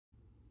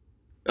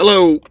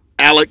Hello,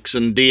 Alex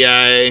and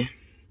DIA.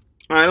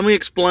 All right, let me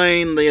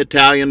explain the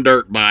Italian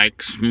dirt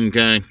bikes.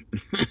 Okay.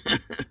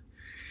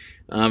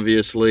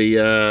 Obviously,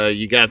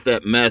 you got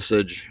that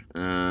message.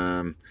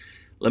 Let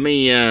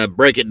me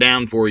break it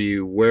down for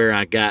you where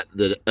I got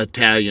the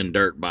Italian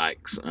dirt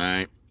bikes. All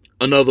right.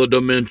 Another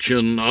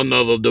dimension,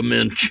 another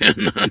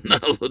dimension,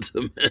 another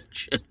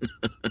dimension.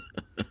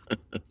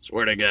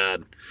 Swear to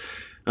God.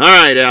 All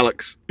right,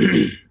 Alex.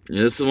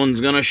 This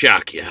one's going to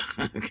shock you.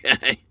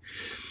 Okay.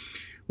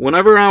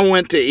 Whenever I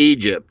went to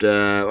Egypt,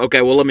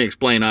 okay, well, let me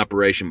explain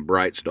Operation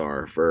Bright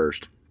Star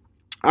first.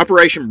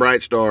 Operation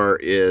Bright Star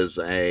is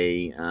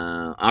a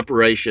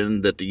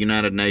operation that the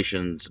United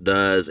Nations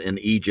does in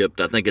Egypt.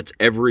 I think it's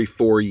every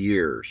 4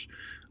 years.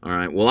 All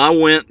right. Well, I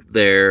went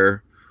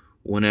there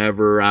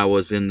whenever I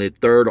was in the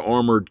 3rd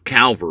Armored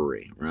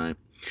Cavalry, right?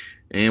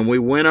 And we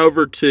went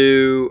over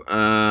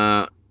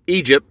to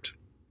Egypt,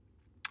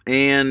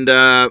 and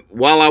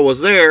while I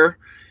was there,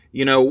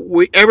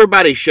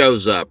 everybody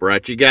shows up,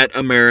 right? You got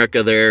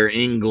America there,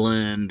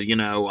 England,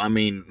 I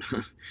mean,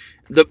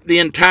 the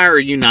entire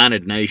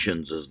United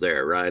Nations is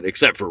there, right?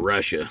 Except for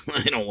Russia.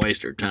 They don't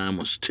waste their time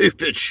with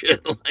stupid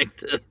shit like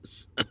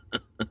this.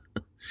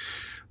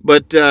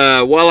 But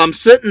while I'm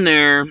sitting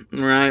there,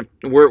 right,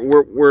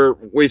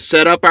 we've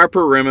set up our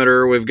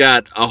perimeter. We've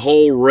got a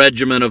whole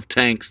regiment of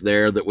tanks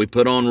there that we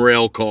put on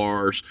rail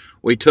cars.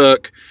 We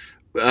took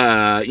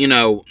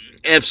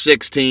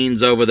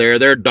F-16s over there.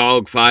 They're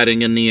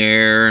dogfighting in the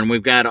air, and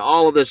we've got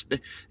all of this.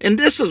 And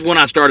this is when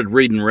I started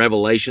reading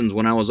Revelations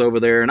when I was over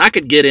there, and I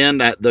could get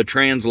into the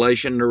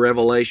translation to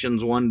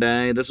Revelations one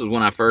day. This is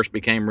when I first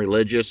became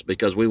religious,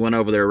 because we went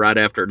over there right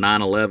after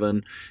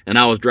 9/11, and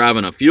I was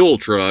driving a fuel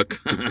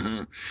truck,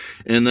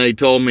 and they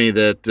told me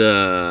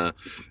that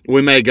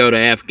we may go to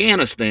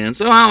Afghanistan.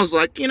 So I was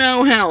like,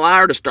 hell,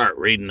 I ought to start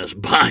reading this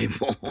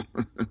Bible.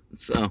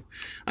 So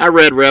I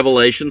read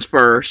Revelations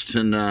first,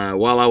 and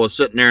while I was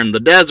sitting there in the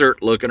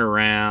desert looking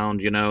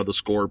around, the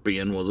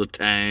Scorpion was a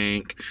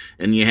tank,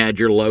 and you had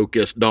your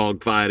Locust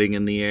dogfighting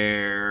in the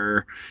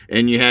air,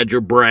 and you had your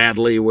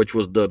Bradley, which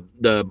was the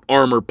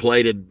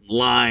armor-plated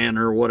lion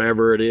or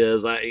whatever it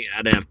is. I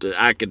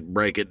could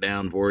break it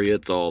down for you.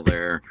 It's all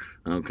there,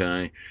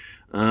 okay?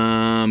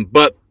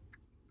 But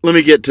let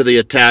me get to the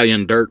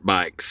Italian dirt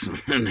bikes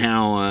and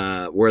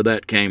where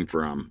that came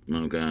from,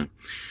 okay?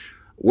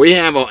 We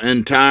have an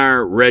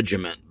entire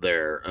regiment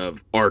there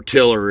of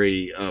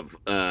artillery, of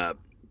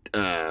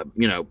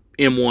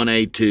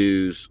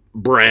M1A2s,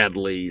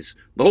 Bradleys.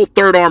 The whole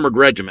 3rd Armored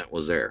Regiment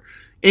was there.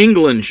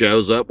 England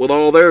shows up with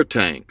all their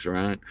tanks,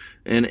 right?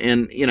 And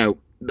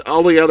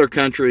all the other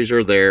countries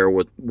are there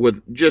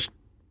with just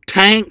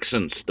tanks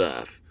and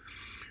stuff.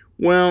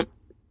 Well,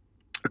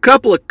 a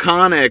couple of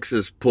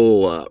Connexes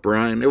pull up,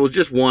 right? It was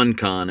just one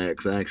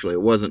Connex, actually.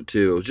 It wasn't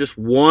two. It was just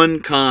one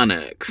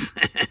Connex.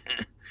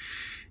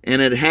 And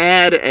it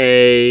had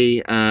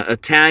a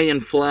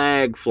Italian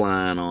flag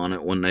flying on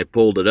it when they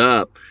pulled it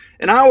up.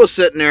 And I was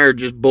sitting there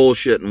just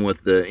bullshitting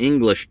with the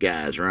English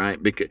guys, right?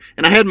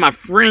 And I had my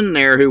friend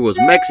there who was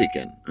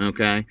Mexican,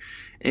 okay?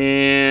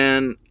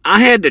 And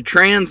I had to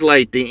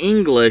translate the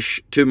English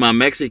to my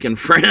Mexican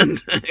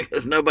friend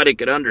because nobody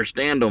could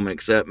understand them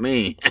except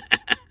me,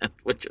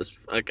 which is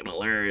fucking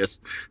hilarious.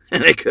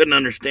 And they couldn't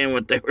understand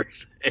what they were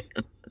saying.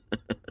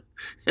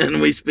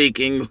 And we speak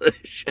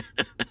English.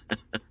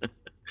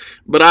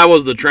 But I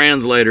was the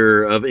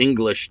translator of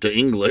English to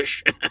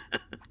English.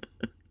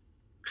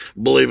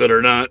 Believe it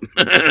or not.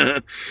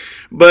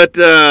 But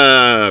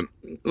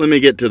let me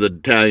get to the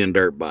Italian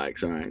dirt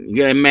bikes. All right. You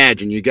gotta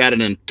imagine, you got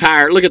an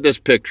entire, look at this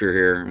picture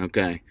here,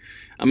 okay?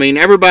 I mean,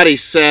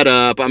 everybody's set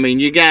up. I mean,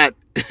 you got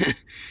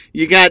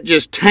you got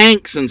just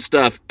tanks and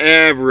stuff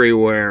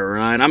everywhere,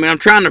 right? I mean, I'm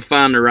trying to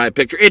find the right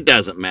picture. It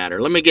doesn't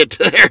matter. Let me get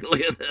to there.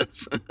 Look at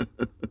this.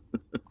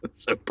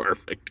 It's so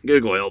perfect.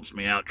 Google helps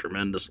me out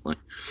tremendously.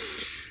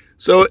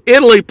 So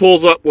Italy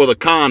pulls up with a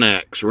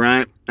Connex,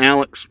 right,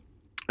 Alex?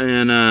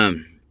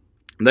 And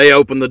they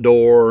open the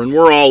door, and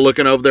we're all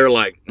looking over there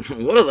like,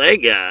 what do they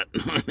got?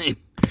 I mean,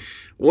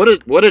 what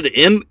did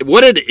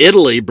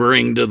Italy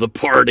bring to the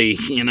party,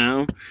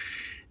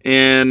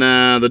 And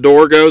the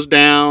door goes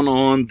down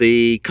on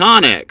the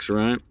Connex,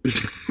 right?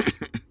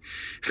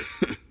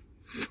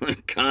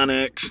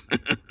 Connex.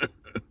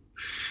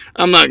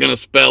 I'm not going to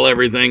spell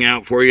everything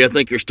out for you. I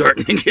think you're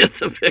starting to get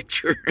the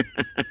picture.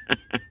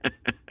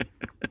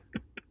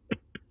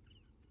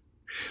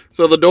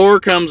 So the door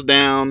comes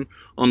down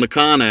on the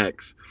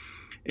Connex,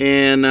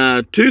 and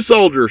 2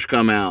 soldiers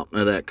come out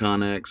of that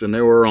Connex, and they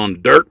were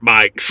on dirt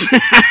bikes.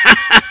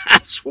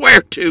 I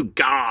swear to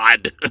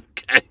God,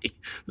 okay,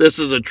 this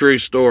is a true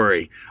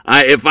story.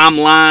 If I'm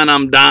lying,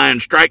 I'm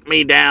dying. Strike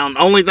me down.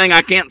 Only thing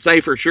I can't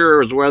say for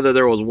sure is whether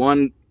there was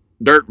one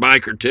dirt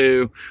bike or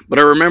 2, but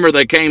I remember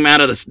they came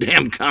out of this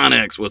damn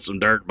Connex with some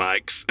dirt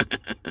bikes.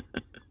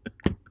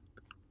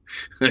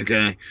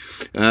 Okay,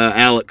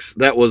 Alex,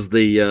 that was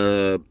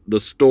the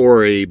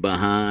story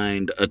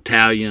behind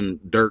Italian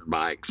dirt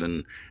bikes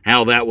and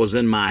how that was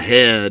in my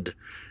head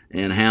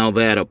and how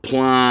that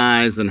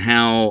applies and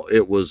how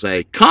it was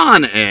a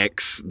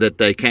Connex that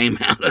they came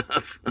out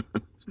of.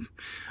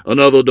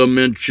 Another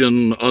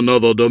dimension,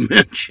 another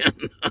dimension,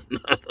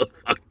 another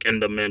fucking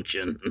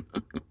dimension.